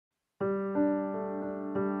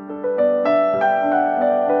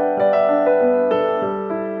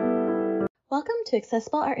to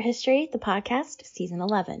Accessible Art History, the podcast, Season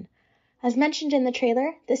 11. As mentioned in the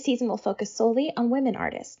trailer, this season will focus solely on women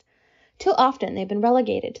artists. Too often they've been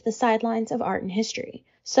relegated to the sidelines of art and history,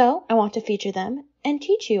 so I want to feature them and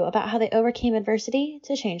teach you about how they overcame adversity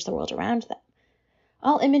to change the world around them.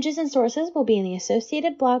 All images and sources will be in the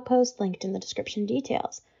associated blog post linked in the description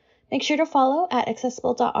details. Make sure to follow at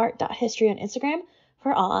accessible.art.history on Instagram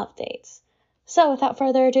for all updates. So without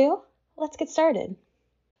further ado, let's get started.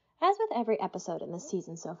 As with every episode in this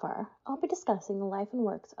season so far, I'll be discussing the life and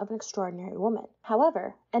works of an extraordinary woman.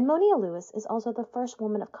 However, Edmonia Lewis is also the first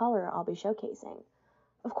woman of color I'll be showcasing.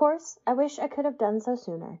 Of course, I wish I could have done so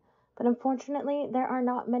sooner, but unfortunately there are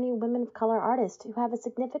not many women of color artists who have a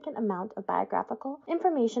significant amount of biographical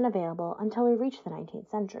information available until we reach the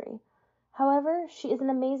 19th century. However, she is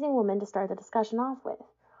an amazing woman to start the discussion off with.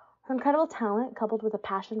 Her incredible talent, coupled with a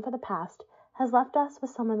passion for the past, has left us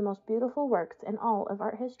with some of the most beautiful works in all of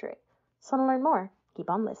art history. So to learn more, keep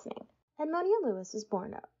on listening. Edmonia Lewis was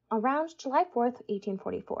born around July 4th,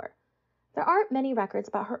 1844. There aren't many records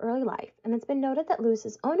about her early life, and it's been noted that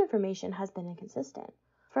Lewis's own information has been inconsistent.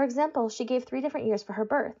 For example, she gave 3 different years for her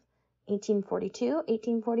birth, 1842,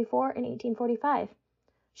 1844, and 1845.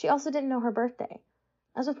 She also didn't know her birthday.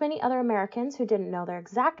 As with many other Americans who didn't know their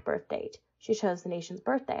exact birth date, she chose the nation's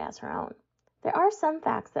birthday as her own. There are some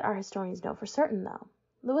facts that our historians know for certain, though.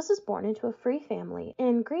 Lewis was born into a free family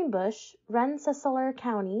in Greenbush, Rensselaer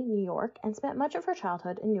County, New York, and spent much of her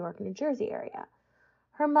childhood in Newark, New Jersey area.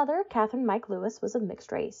 Her mother, Catherine Mike Lewis, was of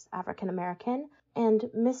mixed race, African American, and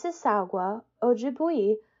Mississauga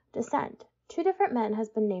Ojibwe descent. 2 different men has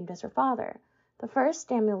been named as her father. The first,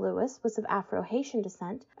 Samuel Lewis, was of Afro-Haitian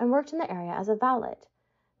descent and worked in the area as a valet.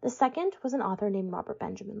 The second was an author named Robert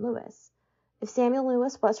Benjamin Lewis. If Samuel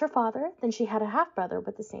Lewis was her father, then she had a half-brother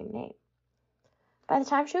with the same name. By the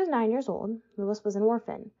time she was 9 years old, Lewis was an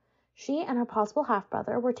orphan. She and her possible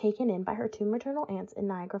half-brother were taken in by her 2 maternal aunts in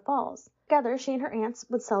Niagara Falls. Together, she and her aunts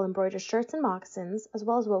would sell embroidered shirts and moccasins, as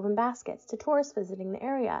well as woven baskets, to tourists visiting the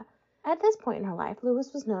area. At this point in her life,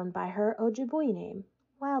 Lewis was known by her Ojibwe name,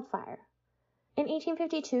 Wildfire. In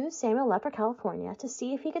 1852, Samuel left for California to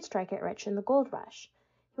see if he could strike it rich in the gold rush.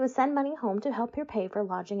 He would send money home to help her pay for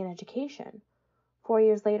lodging and education. 4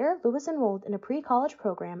 years later, Lewis enrolled in a pre-college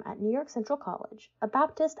program at New York Central College, a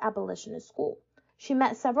Baptist abolitionist school. She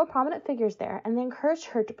met several prominent figures there, and they encouraged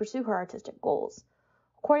her to pursue her artistic goals.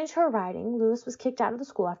 According to her writing, Lewis was kicked out of the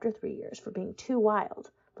school after 3 years for being too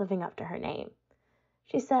wild, living up to her name.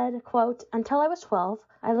 She said, quote, "Until I was 12,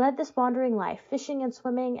 I led this wandering life, fishing and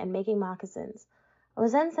swimming and making moccasins. I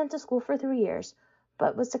was then sent to school for 3 years,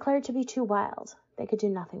 but was declared to be too wild. They could do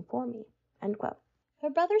nothing for me." End quote. Her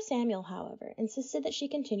brother Samuel, however, insisted that she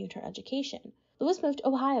continued her education. Lewis moved to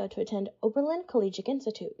Ohio to attend Oberlin Collegiate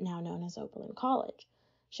Institute, now known as Oberlin College.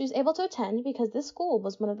 She was able to attend because this school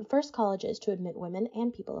was one of the first colleges to admit women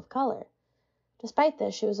and people of color. Despite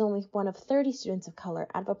this, she was only one of 30 students of color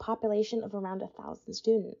out of a population of around 1,000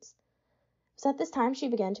 students. So at this time, she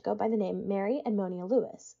began to go by the name Mary Edmonia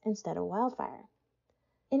Lewis instead of Wildfire.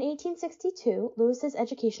 In 1862, Lewis's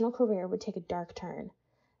educational career would take a dark turn.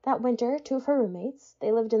 That winter, 2 of her roommates,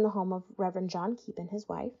 they lived in the home of Reverend John Keepin, his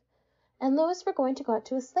wife, and Lewis were going to go out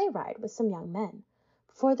to a sleigh ride with some young men.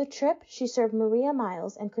 Before the trip, she served Maria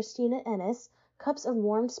Miles and Christina Ennis cups of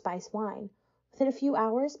warmed spice wine. Within a few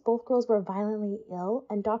hours, both girls were violently ill,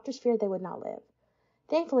 and doctors feared they would not live.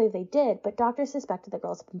 Thankfully, they did, but doctors suspected the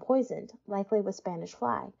girls had been poisoned, likely with Spanish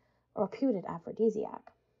fly, a reputed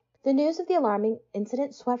aphrodisiac. The news of the alarming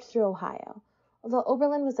incident swept through Ohio. Although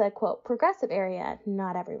Oberlin was a, quote, progressive area,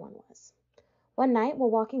 not everyone was. One night, while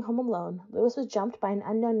walking home alone, Lewis was jumped by an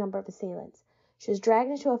unknown number of assailants. She was dragged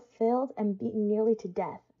into a field and beaten nearly to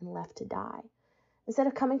death and left to die. Instead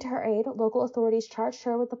of coming to her aid, local authorities charged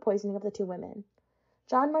her with the poisoning of the 2 women.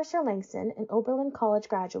 John Mercer Langston, an Oberlin College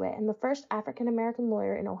graduate and the first African-American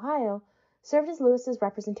lawyer in Ohio, served as Lewis's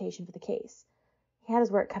representation for the case. He had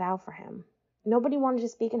his work cut out for him. Nobody wanted to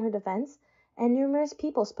speak in her defense, and numerous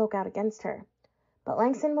people spoke out against her. But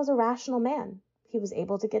Langston was a rational man. He was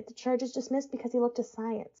able to get the charges dismissed because he looked to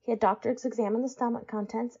science. He had doctors examine the stomach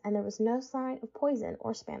contents, and there was no sign of poison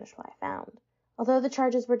or Spanish fly found. Although the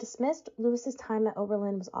charges were dismissed, Lewis's time at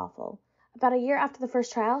Oberlin was awful. About a year after the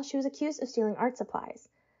first trial, she was accused of stealing art supplies.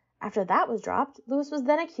 After that was dropped, Lewis was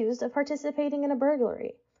then accused of participating in a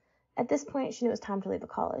burglary. At this point, she knew it was time to leave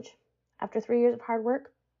college. After 3 years of hard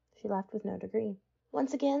work, she left with no degree.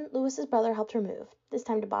 Once again, Lewis's brother helped her move, this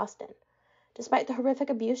time to Boston. Despite the horrific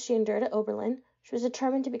abuse she endured at Oberlin, she was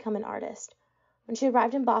determined to become an artist. When she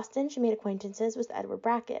arrived in Boston, she made acquaintances with Edward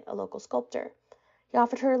Brackett, a local sculptor. He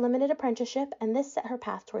offered her a limited apprenticeship, and this set her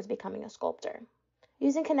path towards becoming a sculptor.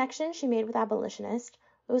 Using connections she made with abolitionists,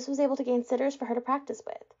 Lewis was able to gain sitters for her to practice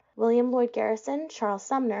with. William Lloyd Garrison, Charles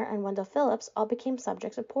Sumner, and Wendell Phillips all became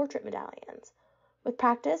subjects of portrait medallions. With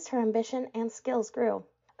practice, her ambition and skills grew.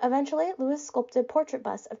 Eventually, Lewis sculpted portrait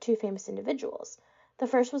busts of two famous individuals. The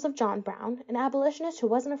first was of John Brown, an abolitionist who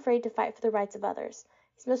wasn't afraid to fight for the rights of others.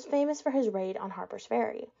 He's most famous for his raid on Harper's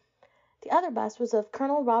Ferry. The other bust was of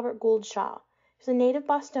Colonel Robert Gould Shaw. He was a native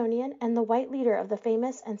Bostonian and the white leader of the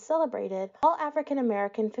famous and celebrated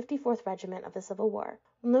All-African-American 54th Regiment of the Civil War.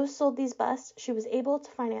 When Lewis sold these busts, she was able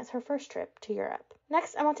to finance her first trip to Europe.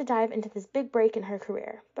 Next, I want to dive into this big break in her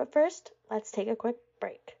career. But first, let's take a quick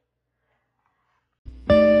break.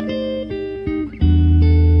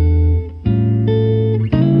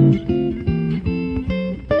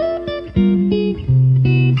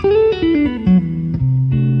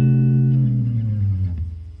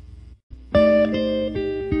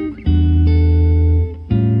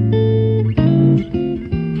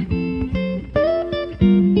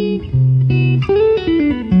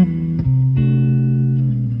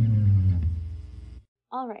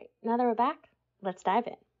 Alright, now that we're back, let's dive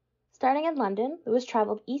in. Starting in London, Lewis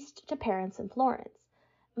traveled east to Paris and Florence.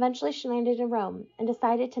 Eventually she landed in Rome and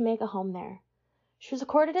decided to make a home there. She was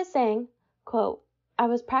quoted as saying, quote, "I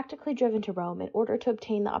was practically driven to Rome in order to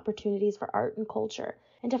obtain the opportunities for art and culture,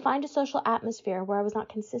 and to find a social atmosphere where I was not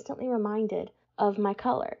consistently reminded of my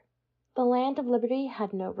color. The land of liberty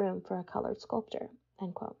had no room for a colored sculptor."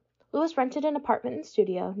 End quote. Lewis rented an apartment and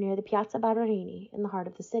studio near the Piazza Barberini in the heart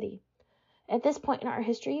of the city. At this point in art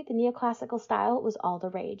history, the Neoclassical style was all the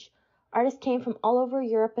rage. Artists came from all over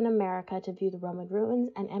Europe and America to view the Roman ruins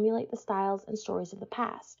and emulate the styles and stories of the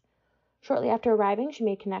past. Shortly after arriving, she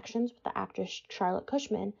made connections with the actress Charlotte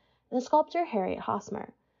Cushman and the sculptor Harriet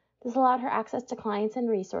Hosmer. This allowed her access to clients and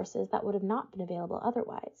resources that would have not been available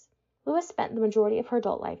otherwise. Lewis spent the majority of her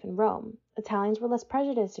adult life in Rome. Italians were less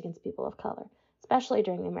prejudiced against people of color, especially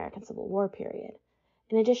during the American Civil War period.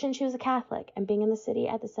 In addition, she was a Catholic, and being in the city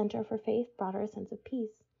at the center of her faith brought her a sense of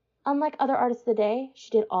peace. Unlike other artists of the day, she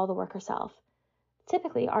did all the work herself.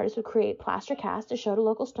 Typically, artists would create plaster casts to show to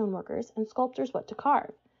local stoneworkers and sculptors what to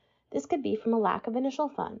carve. This could be from a lack of initial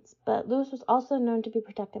funds, but Lewis was also known to be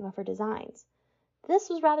protective of her designs. This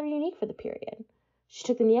was rather unique for the period. She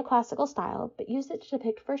took the neoclassical style, but used it to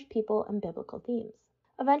depict first people and biblical themes.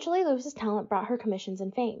 Eventually, Lewis's talent brought her commissions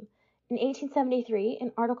and fame. In 1873,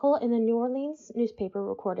 an article in the New Orleans newspaper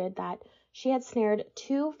recorded that she had snared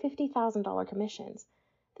two $50,000 commissions.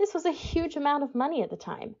 This was a huge amount of money at the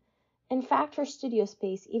time. In fact, her studio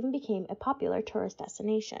space even became a popular tourist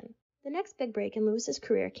destination. The next big break in Lewis's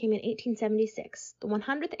career came in 1876, the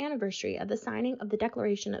 100th anniversary of the signing of the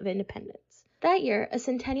Declaration of Independence. That year, a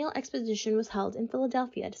centennial exposition was held in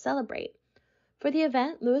Philadelphia to celebrate. For the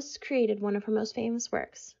event, Lewis created one of her most famous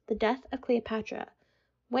works, The Death of Cleopatra.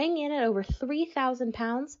 Weighing in at over 3,000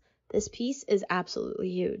 pounds, this piece is absolutely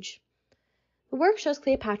huge. The work shows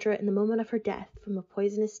Cleopatra in the moment of her death from a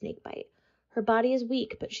poisonous snake bite. Her body is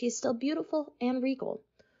weak, but she is still beautiful and regal.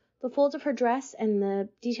 The folds of her dress and the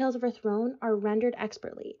details of her throne are rendered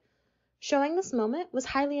expertly. Showing this moment was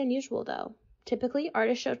highly unusual, though. Typically,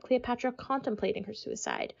 artists showed Cleopatra contemplating her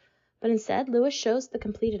suicide, but instead Lewis shows the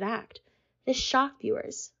completed act. This shocked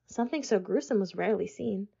viewers. Something so gruesome was rarely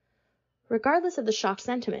seen. Regardless of the shocked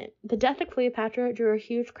sentiment, The Death of Cleopatra drew a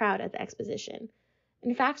huge crowd at the exposition.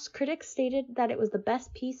 In fact, critics stated that it was the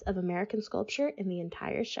best piece of American sculpture in the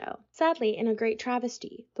entire show. Sadly, in a great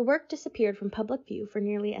travesty, the work disappeared from public view for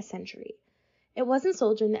nearly a century. It wasn't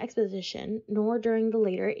sold during the exposition, nor during the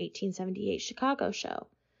later 1878 Chicago show.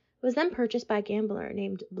 It was then purchased by a gambler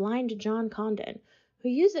named Blind John Condon, who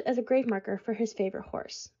used it as a grave marker for his favorite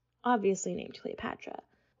horse, obviously named Cleopatra.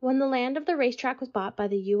 When the land of the racetrack was bought by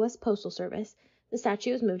the U.S. Postal Service, the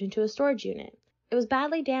statue was moved into a storage unit. It was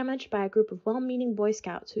badly damaged by a group of well-meaning Boy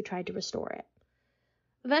Scouts who tried to restore it.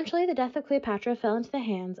 Eventually, The Death of Cleopatra fell into the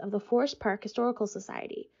hands of the Forest Park Historical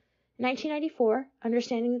Society. In 1994,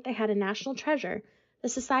 understanding that they had a national treasure, the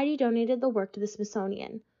society donated the work to the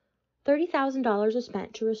Smithsonian. $30,000 was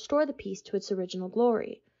spent to restore the piece to its original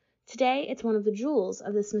glory. Today, it's one of the jewels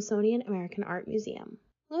of the Smithsonian American Art Museum.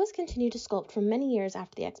 Lewis continued to sculpt for many years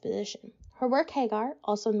after the exposition. Her work, Hagar,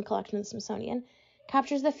 also in the collection of the Smithsonian,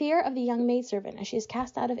 captures the fear of the young maidservant as she is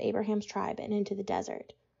cast out of Abraham's tribe and into the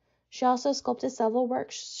desert. She also sculpted several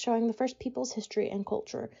works showing the first people's history and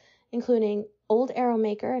culture, including Old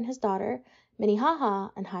Arrowmaker and his daughter,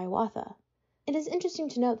 Minnehaha, and Hiawatha. It is interesting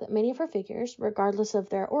to note that many of her figures, regardless of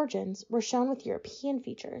their origins, were shown with European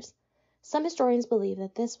features. Some historians believe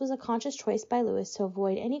that this was a conscious choice by Lewis to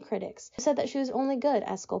avoid any critics who said that she was only good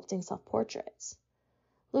at sculpting self-portraits.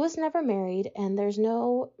 Lewis never married, and there's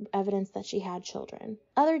no evidence that she had children.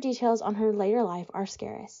 Other details on her later life are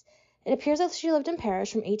scarce. It appears that she lived in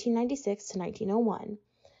Paris from 1896 to 1901.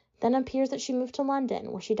 Then it appears that she moved to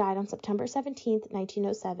London, where she died on September 17,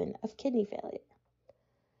 1907, of kidney failure.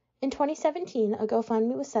 In 2017, a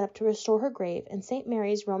GoFundMe was set up to restore her grave in St.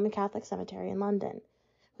 Mary's Roman Catholic Cemetery in London.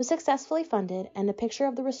 It was successfully funded, and a picture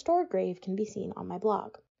of the restored grave can be seen on my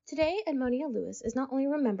blog. Today, Edmonia Lewis is not only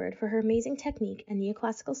remembered for her amazing technique and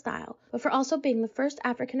neoclassical style, but for also being the first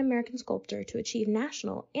African-American sculptor to achieve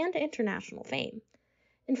national and international fame.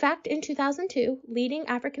 In fact, in 2002, leading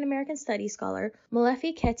African-American studies scholar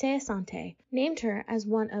Molefi Kete Asante named her as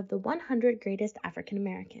one of the 100 greatest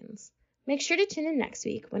African-Americans. Make sure to tune in next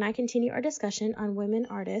week when I continue our discussion on women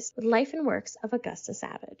artists with life and works of Augusta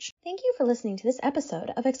Savage. Thank you for listening to this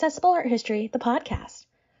episode of Accessible Art History, the podcast.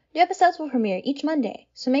 New episodes will premiere each Monday,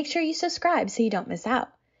 so make sure you subscribe so you don't miss out.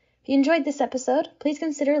 If you enjoyed this episode, please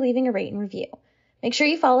consider leaving a rate and review. Make sure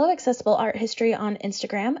you follow Accessible Art History on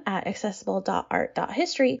Instagram at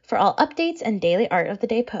accessible.art.history for all updates and daily Art of the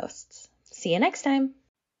Day posts. See you next time!